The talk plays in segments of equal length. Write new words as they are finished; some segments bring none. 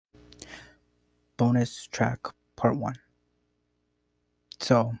bonus track part 1.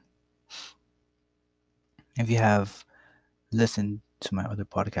 So, if you have listened to my other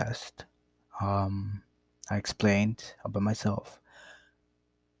podcast, um, I explained about myself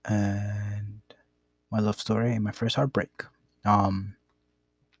and my love story and my first heartbreak. Um,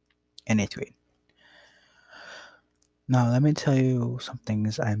 and it wait. Now, let me tell you some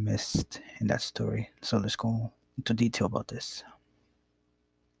things I missed in that story. So, let's go into detail about this.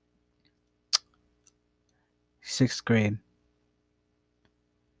 6th grade,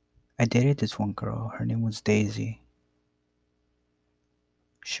 I dated this one girl. Her name was Daisy.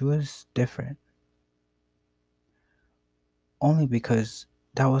 She was different. Only because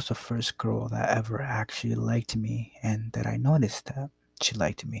that was the first girl that ever actually liked me and that I noticed that she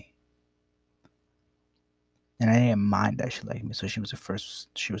liked me. And I didn't mind that she liked me, so she was the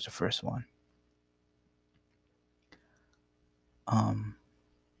first one. Um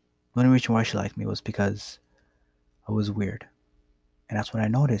the only reason why she liked me was because I was weird. And that's when I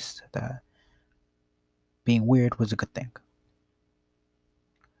noticed that being weird was a good thing.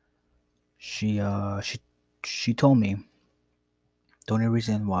 She told me the only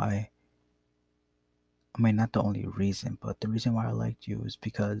reason why, I mean, not the only reason, but the reason why I liked you is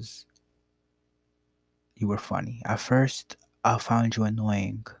because you were funny. At first, I found you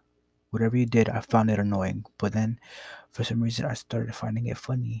annoying. Whatever you did, I found it annoying. But then, for some reason, I started finding it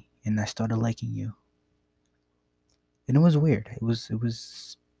funny, and I started liking you. And it was weird. It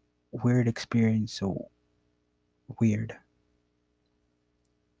was weird experience. So weird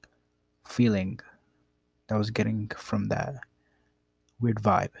feeling that I was getting from that weird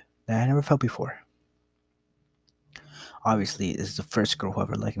vibe that I never felt before. Obviously, this is the first girl who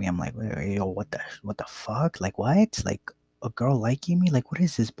ever liked me. I'm like, yo, what the fuck? Like what? Like a girl liking me? Like what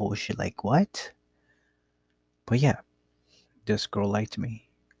is this bullshit? Like what? But yeah, this girl liked me.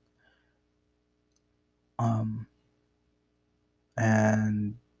 Um,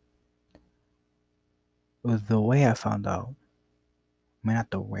 and the way I found out, I mean, not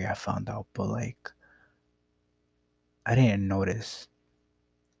the way I found out, but like I didn't notice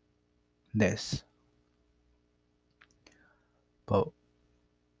this. But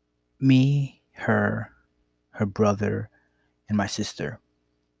me, her brother, and my sister,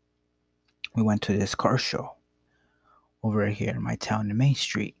 we went to this car show over here in my town in Main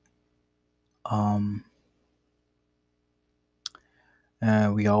Street. Um,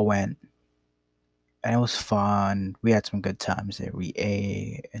 we all went, and it was fun. We had some good times there. We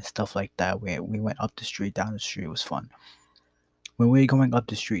ate and stuff like that. We went up the street, down the street. It was fun. When we were going up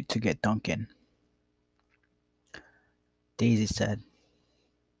the street to get Dunkin', Daisy said,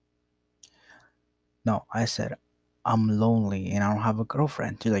 "No," I said, "I'm lonely and I don't have a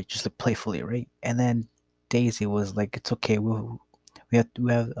girlfriend." She's like, just like playfully, right? And then Daisy was like, "It's okay. We'll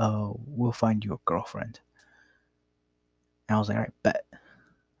find you a girlfriend." And I was like, "All right, bet."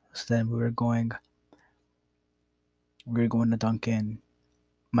 So then we were going to Dunkin'.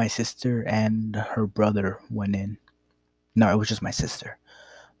 My sister and her brother went in. No, it was just my sister.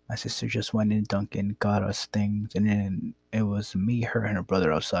 My sister just went in Dunkin', got us things, and then it was me, her, and her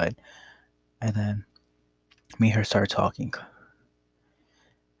brother outside. And then me and her started talking.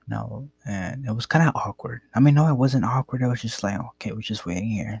 No, and it was kind of awkward. I mean, no, it wasn't awkward. It was just like, okay, we're just waiting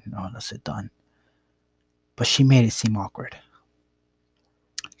here. No, let's sit done. But she made it seem awkward.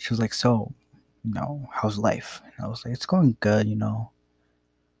 She was like, so, how's life? And I was like, it's going good.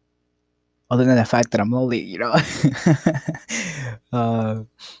 Other than the fact that I'm lonely. uh,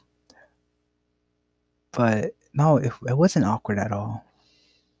 but no, it wasn't awkward at all.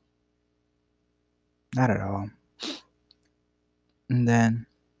 Not at all. And then,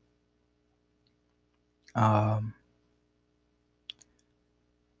 um,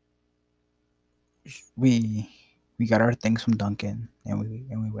 we we got our things from Dunkin' and we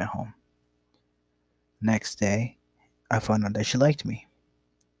went home. Next day, I found out that she liked me,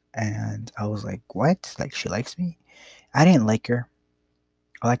 and I was like, "What? Like she likes me?" I didn't like her.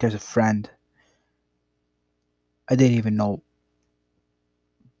 I liked her as a friend. I didn't even know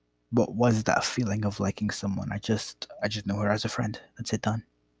what was that feeling of liking someone. I just know her as a friend. That's it, done.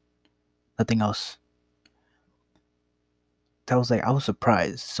 Nothing else. That was like I was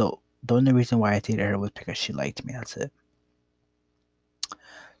surprised. So the only reason why I dated her was because she liked me. That's it.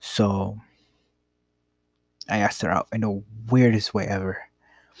 So I asked her out in the weirdest way ever.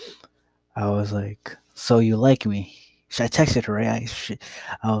 I was like, "So you like me?" I texted her, right?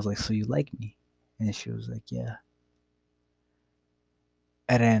 I was like, "So you like me?" And she was like, "Yeah."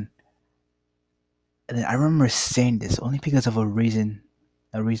 And then I remember saying this only because of a reason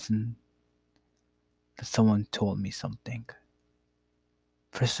that someone told me something.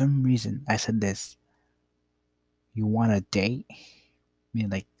 For some reason, I said this. You want to date? I mean,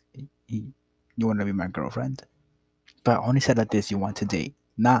 like, you, you want to be my girlfriend? But I only said like this. You want to date?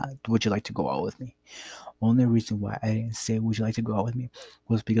 Not would you like to go out with me? Only reason why I didn't say would you like to go out with me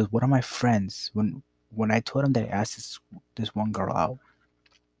was because one of my friends, when I told him that I asked this one girl out,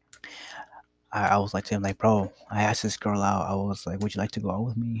 I was like to him like, bro, I asked this girl out. I was like, would you like to go out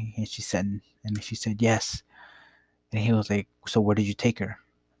with me? And she said yes. And he was like, so where did you take her?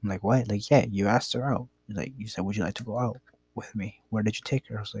 I'm like, what? Like, yeah, you asked her out. He's like, you said, would you like to go out with me? Where did you take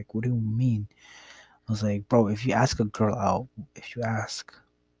her? I was like, what do you mean? I was like, bro, if you ask a girl out, if you ask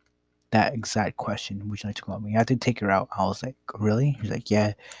that exact question, would you like to go out with me? I had to take her out. I was like, really? He's like,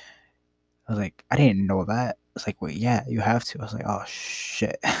 yeah. I was like, I didn't know that. It's like, wait, yeah, you have to. I was like, oh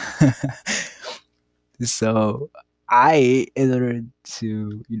shit. So I, in order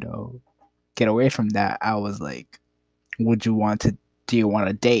to, get away from that, I was like, would you want to? Do you want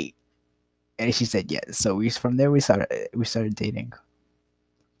to date? And she said yes. So from there we started dating.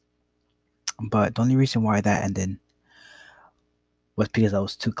 But the only reason why that ended was because I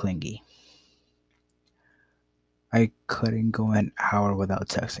was too clingy. I couldn't go an hour without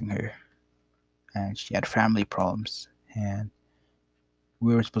texting her, and she had family problems. And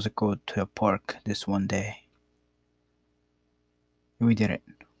we were supposed to go to a park this one day, and we didn't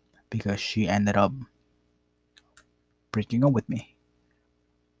because she ended up breaking up with me.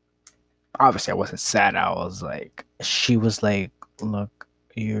 Obviously, I wasn't sad. I was like, she was like, "Look,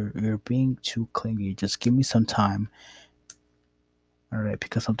 you're being too clingy. Just give me some time, all right?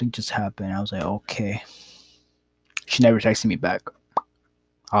 Because something just happened." I was like, "Okay." She never texted me back.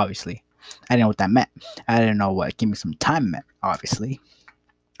 Obviously, I didn't know what that meant. I didn't know what "give me some time" meant. Obviously,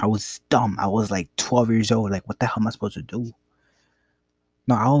 I was dumb. I was like 12 years old. Like, what the hell am I supposed to do?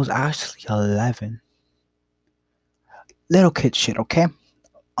 No, I was actually 11. Little kid shit. Okay,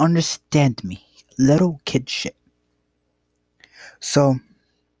 understand me. Little kid shit. So,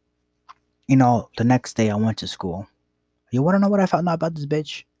 the next day I went to school. You want to know what I found out about this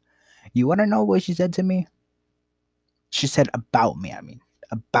bitch? You want to know what she said to me? She said about me,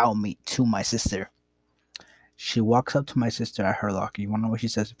 about me to my sister. She walks up to my sister at her locker. You want to know what she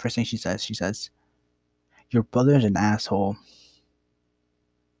says? First thing she says, your brother's an asshole.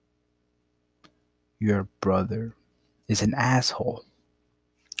 Your brother is an asshole.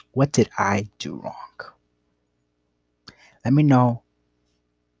 What did I do wrong? Let me know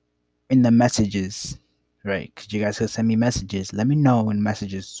in the messages, right? Because you guys could send me messages. Let me know in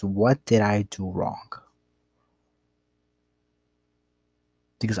messages what did I do wrong?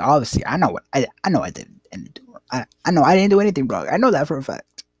 Because obviously I know I didn't do. I know I didn't do anything wrong. I know that for a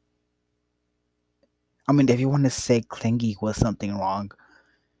fact. I mean, if you want to say clingy was something wrong,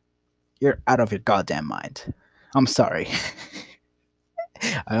 you're out of your goddamn mind. I'm sorry.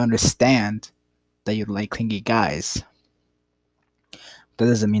 I understand that you like clingy guys. That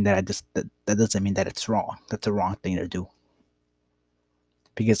doesn't mean that that doesn't mean that it's wrong. That's a wrong thing to do.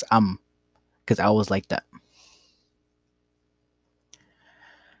 Because I was like that.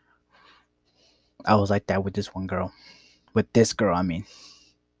 I was like that with this one girl. With this girl, I mean.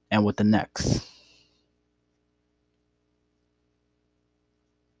 And with the next.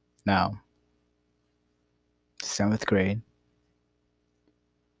 Now, 7th grade.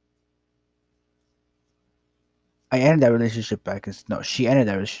 I ended that relationship back as no, she ended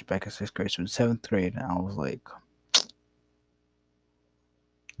that relationship back in 6th grade. So in 7th grade, and I was like,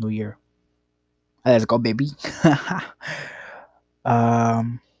 New Year. Let's go, baby.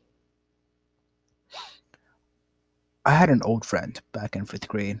 um I had an old friend back in 5th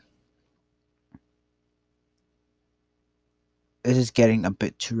grade. This is getting a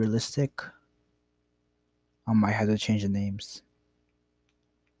bit too realistic. I might have to change the names.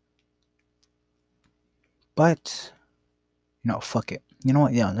 But fuck it. You know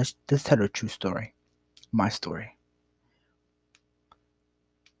what? Yeah, let's tell a true story. My story.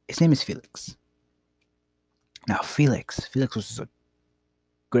 His name is Felix. Now Felix was a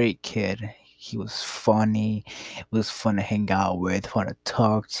great kid. He was funny. It was fun to hang out with, fun to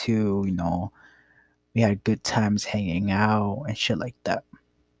talk to. We had good times hanging out and shit like that.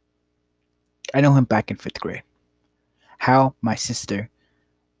 I know him back in 5th grade. How my sister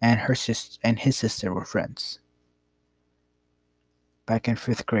and her sister and his sister were friends. Back in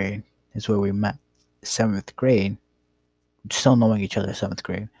 5th grade is where we met. 7th grade, still knowing each other. 7th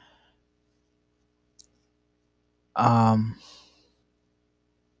grade. Um,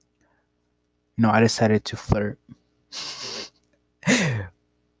 I decided to flirt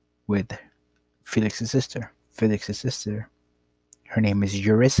with Felix's sister. Felix's sister. Her name is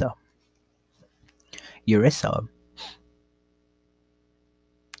Eurissa. Eurissa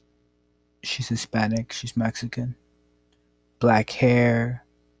She's Hispanic, she's Mexican. Black hair,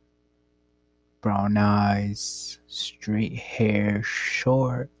 brown eyes, straight hair,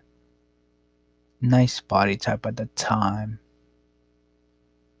 short, nice body type at the time.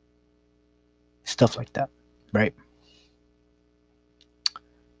 Stuff like that, right?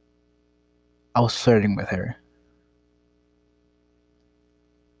 I was flirting with her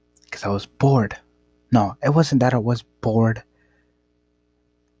because I was bored. No, it wasn't that I was bored.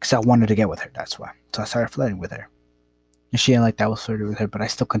 Because I wanted to get with her, that's why. So I started flirting with her. And she didn't like that I was flirting with her, but I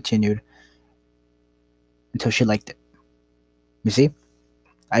still continued until she liked it. You see?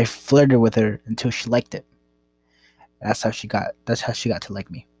 I flirted with her until she liked it. That's how she got to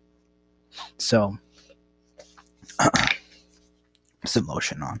like me. So some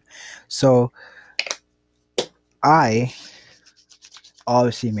lotion on. So I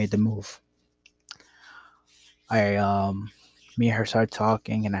obviously made the move. Me and her started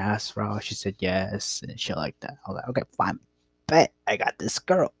talking, and I asked her out. She said yes, and she liked that. I was like, okay, fine, bet I got this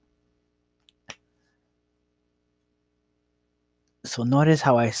girl. So notice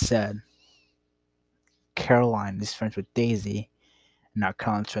how I said Caroline is friends with Daisy, and now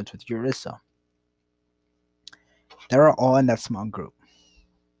Caroline's friends with Urissa. They're all in that small group.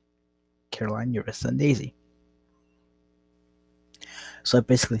 Caroline, Urissa, and Daisy. So I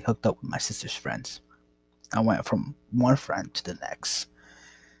basically hooked up with my sister's friends. I went from one friend to the next.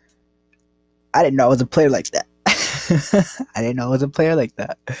 I didn't know I was a player like that. I didn't know I was a player like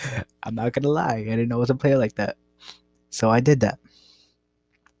that. I'm not gonna lie. I didn't know I was a player like that. So I did that.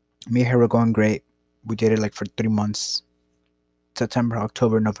 Me and her were going great. We dated like for 3 months. September,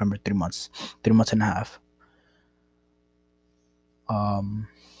 October, November, 3 months. 3 months and a half.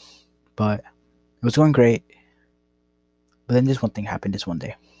 But it was going great. But then this one thing happened this one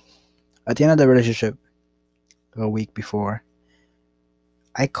day. At the end of the relationship, a week before,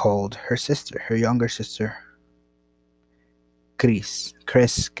 I called her sister, her younger sister, Chris,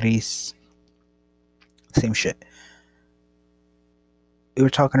 same shit. We were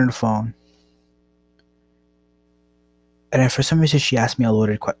talking on the phone, and then for some reason she asked me a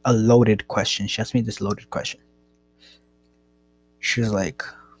loaded question. She asked me this loaded question. She was like,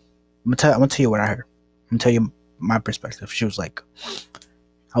 I'm gonna tell you what I heard. I'm gonna tell you my perspective. She was like,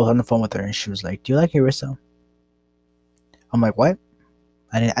 I was on the phone with her, and she was like, "Do you like Urissa?" I'm like, "What?"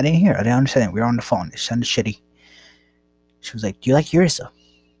 I didn't hear. I didn't understand it. We were on the phone. It sounded shitty. She was like, "Do you like Urissa?" I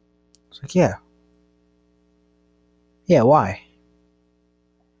was like, "Yeah." Yeah, why?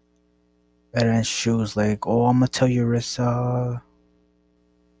 And then she was like, "Oh, I'm gonna tell Urissa."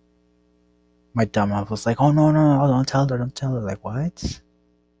 My dumb ass was like, "Oh no, don't tell her, don't tell her." Like, what?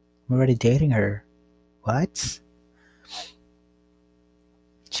 I'm already dating her. What?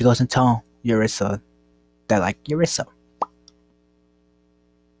 She goes and tell Urissa that like Urissa.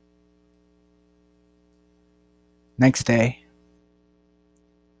 Next day,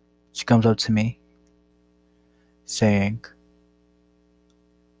 she comes up to me saying,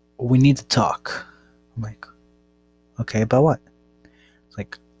 "We need to talk." I'm like, "Okay, about what?" It's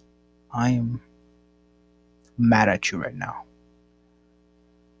like, "I'm mad at you right now."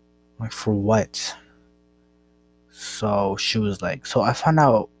 I'm like, "For what?" So she was like, "So I found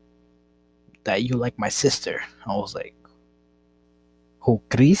out that you like my sister." I was like, "Who,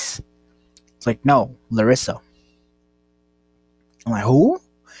 Chris?" It's like, "No, Larissa." I'm like, "Who?"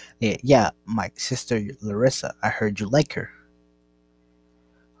 Yeah, my sister Larissa. I heard you like her.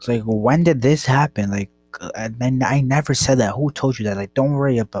 It's like, when did this happen? Like, and I never said that. Who told you that? Like, don't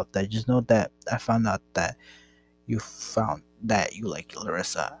worry about that. Just know that I found out that you found that you like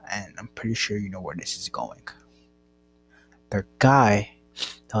Larissa, and I'm pretty sure you know where this is going. The guy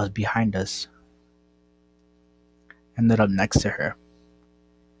that was behind us ended up next to her.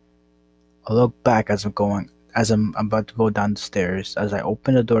 I look back as I'm about to go down the stairs. As I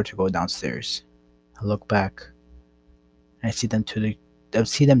open the door to go downstairs, I look back and I see them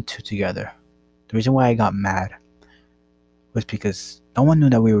two together. The reason why I got mad was because no one knew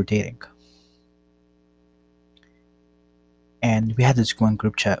that we were dating. And we had this one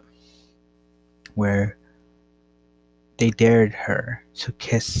group chat where they dared her to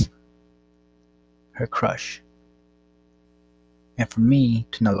kiss her crush. And for me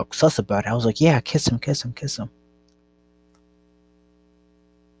to not look sus about it, I was like, yeah, kiss him, kiss him, kiss him.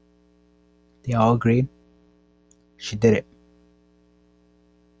 They all agreed. She did it.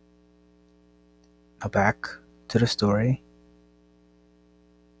 Now back to the story.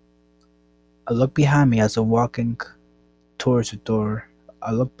 I look behind me as I'm walking towards the door.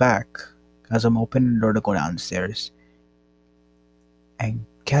 I look back as I'm opening the door to go downstairs. And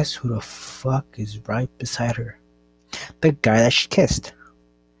guess who the fuck is right beside her? The guy that she kissed.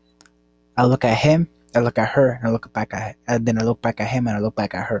 I look at him, I look at her, and I look back at, and then I look back at him, and I look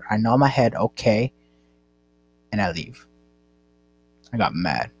back at her. I nod my head, okay, and I leave. I got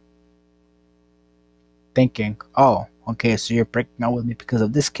mad, thinking, oh, okay, so you're breaking up with me because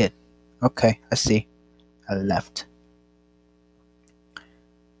of this kid. Okay, I see. I left.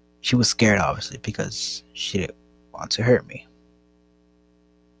 She was scared, obviously, because she didn't want to hurt me.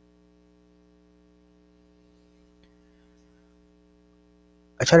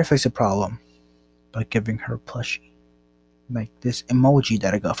 I tried to fix the problem by giving her a plushie, like this emoji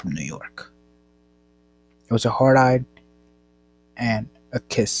that I got from New York. It was a heart eyed and a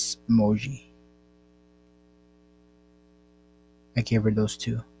kiss emoji. I gave her those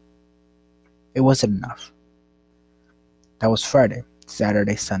two. It wasn't enough. That was Friday,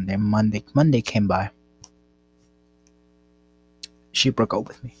 Saturday, Sunday, Monday. Monday came by. She broke up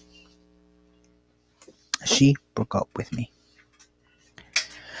with me. She broke up with me.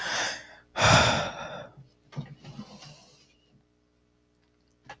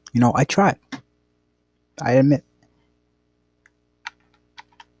 I tried. I admit,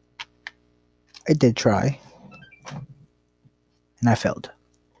 I did try, and I failed.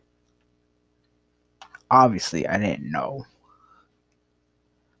 Obviously, I didn't know,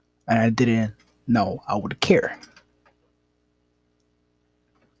 and I didn't know I would care.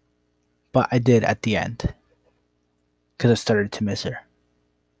 But I did at the end, because I started to miss her.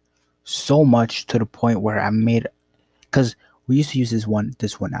 So much to the point where I made, because we used to use this one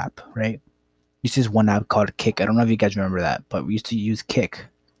app, right? We used to use one app called Kick. I don't know if you guys remember that, but we used to use Kick,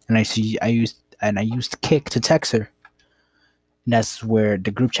 and I used Kick to text her, and that's where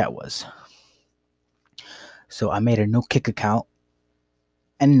the group chat was. So I made a new Kick account,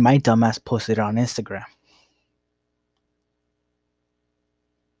 and my dumbass posted it on Instagram.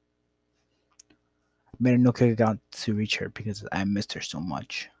 I made a new Kick account to reach her because I missed her so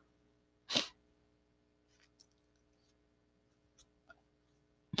much.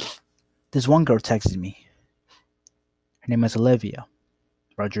 This one girl texted me. Her name is Olivia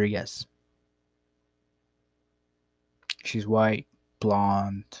Rodriguez. She's white,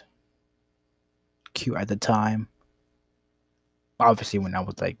 blonde, cute at the time. Obviously, when I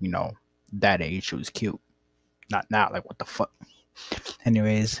was like, that age, she was cute. Not now, like, what the fuck?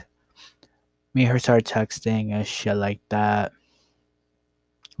 Anyways, me and her started texting and shit like that.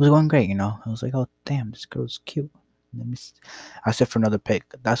 It was going great, I was like, oh, damn, this girl's cute. I said for another pic.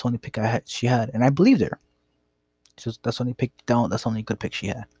 That's the only pic she had. And I believed her. That's the only pic, that's the only good pic she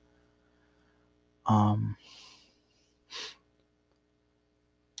had.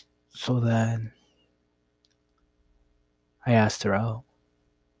 So then I asked her out.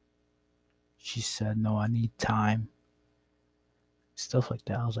 She said, no, I need time. Stuff like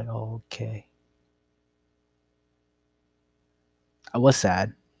that. I was like, oh, okay. I was sad.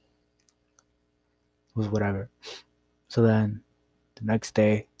 It was whatever. So then the next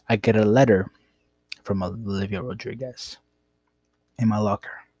day, I get a letter from Olivia Rodriguez in my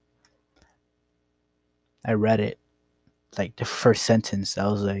locker. I read it, like the first sentence. I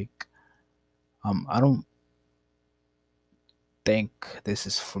was like, I don't think this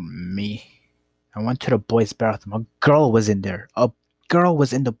is for me. I went to the boys' bathroom. A girl was in there. A girl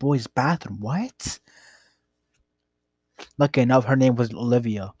was in the boys' bathroom. What? Lucky enough, her name was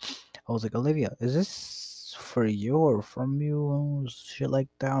Olivia. I was like, Olivia, is this for you or from you? Shit like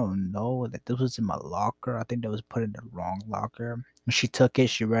that. No, that this was in my locker. I think that was put in the wrong locker. When she took it,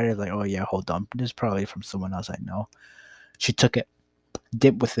 she read it like, oh yeah, hold on. This is probably from someone else I know. She took it,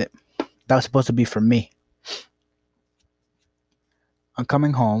 did with it. That was supposed to be for me. I'm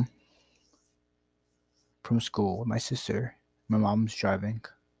coming home from school with my sister. My mom's driving,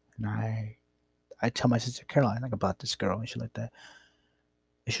 and I tell my sister Caroline like about this girl and shit like that.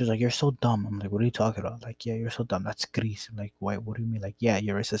 And she was like, "You're so dumb." I'm like, "What are you talking about?" Like, "Yeah, you're so dumb. That's Chris." I'm like, "Why? What do you mean?" Like, "Yeah,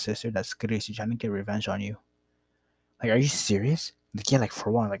 you're his sister. That's Chris. She's trying to get revenge on you." Like, are you serious? Like, yeah, like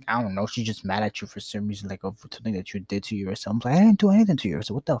for one, like I don't know. She's just mad at you for some reason, like of something that you did to you or something. Like, I didn't do anything to you.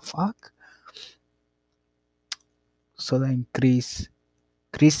 So what the fuck? So then Chris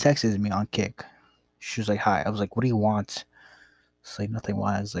texts me on Kick. She was like, "Hi." I was like, "What do you want?" It's like nothing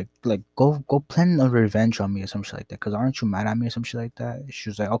wise. Like go plan a revenge on me or some shit like that. Cause aren't you mad at me or some shit like that? She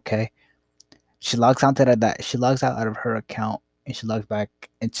was like, okay. She logs out to that. She logs out of her account and she logs back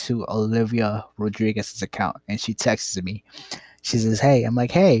into Olivia Rodriguez's account and she texts me. She says, "Hey." I'm like,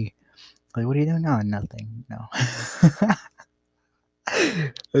 "Hey." Like, what are you doing now? Nothing. No.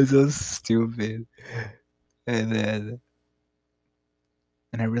 It's so stupid. And then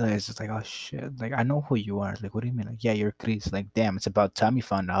I realized it's like, oh shit. Like I know who you are. Like, what do you mean? Like, yeah, you're Chris. Like, damn, it's about time you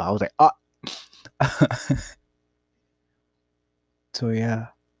found out. I was like, oh. So yeah.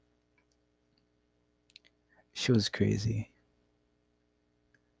 She was crazy.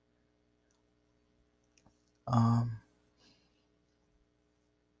 Um,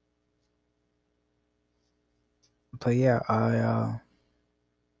 but yeah,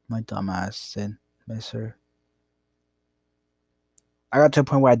 my dumbass did miss her. I got to a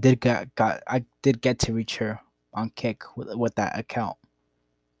point where I did get to reach her on Kick with that account.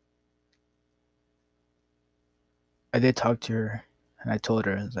 I did talk to her, and I told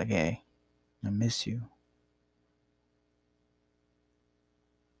her, I was like, "Hey, I miss you.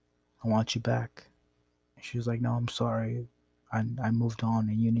 I want you back." And she was like, "No, I'm sorry. I moved on,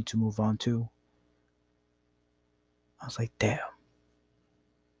 and you need to move on too." I was like, "Damn."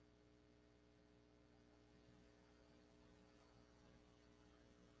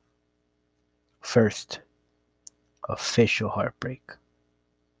 First official heartbreak.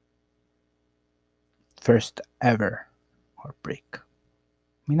 First ever heartbreak. I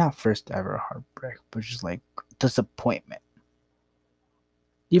mean, not first ever heartbreak, but just like disappointment.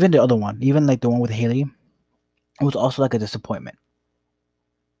 Even the other one, even like the one with Haley, it was also like a disappointment.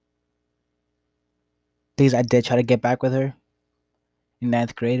 Things I did try to get back with her in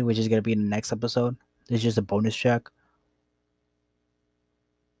ninth grade, which is gonna be in the next episode. It's just a bonus track.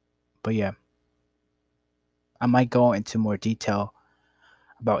 But yeah, I might go into more detail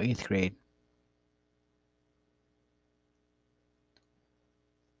about eighth grade.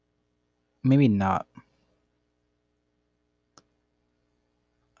 Maybe not.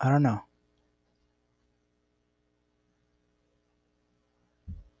 I don't know.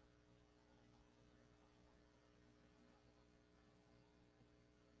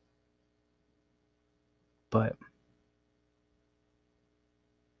 But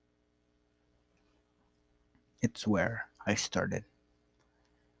it's where I started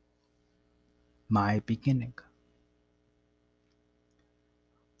my beginning.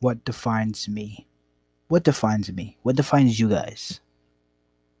 What defines me? What defines me? What defines you guys?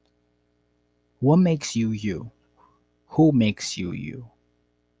 What makes you you? Who makes you you?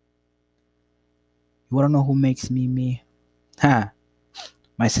 You wanna know who makes me me? Ha!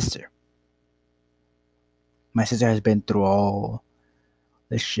 My sister. My sister has been through all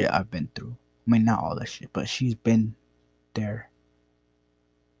the shit I've been through. I mean, not all the shit, but she's been there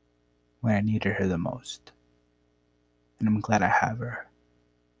when I needed her the most. And I'm glad I have her.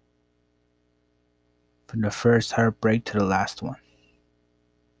 From the first heartbreak to the last one.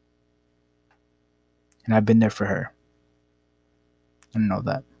 And I've been there for her. I know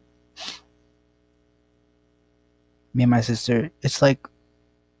that. Me and my sister, it's like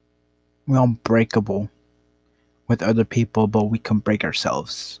we're unbreakable with other people, but we can break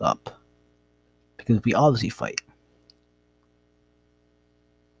ourselves up. Because we obviously fight.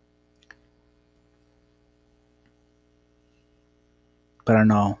 But I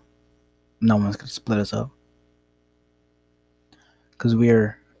know no one's gonna split us up. Because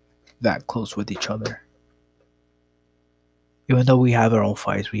we're that close with each other. Even though we have our own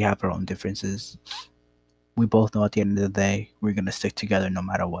fights, we have our own differences. We both know at the end of the day, we're gonna stick together no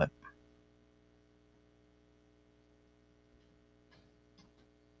matter what.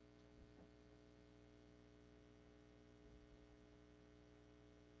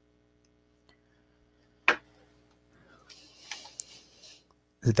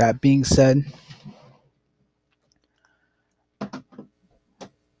 That being said,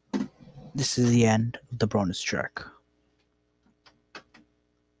 this is the end of the bonus track.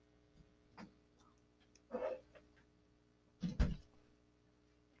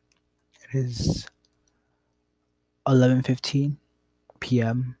 It is 11:15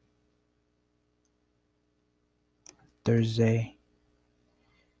 p.m. Thursday,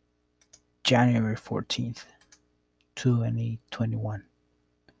 January 14th, 2021.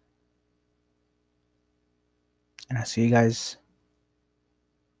 And I'll see you guys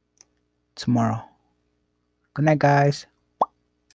tomorrow. Good night, guys.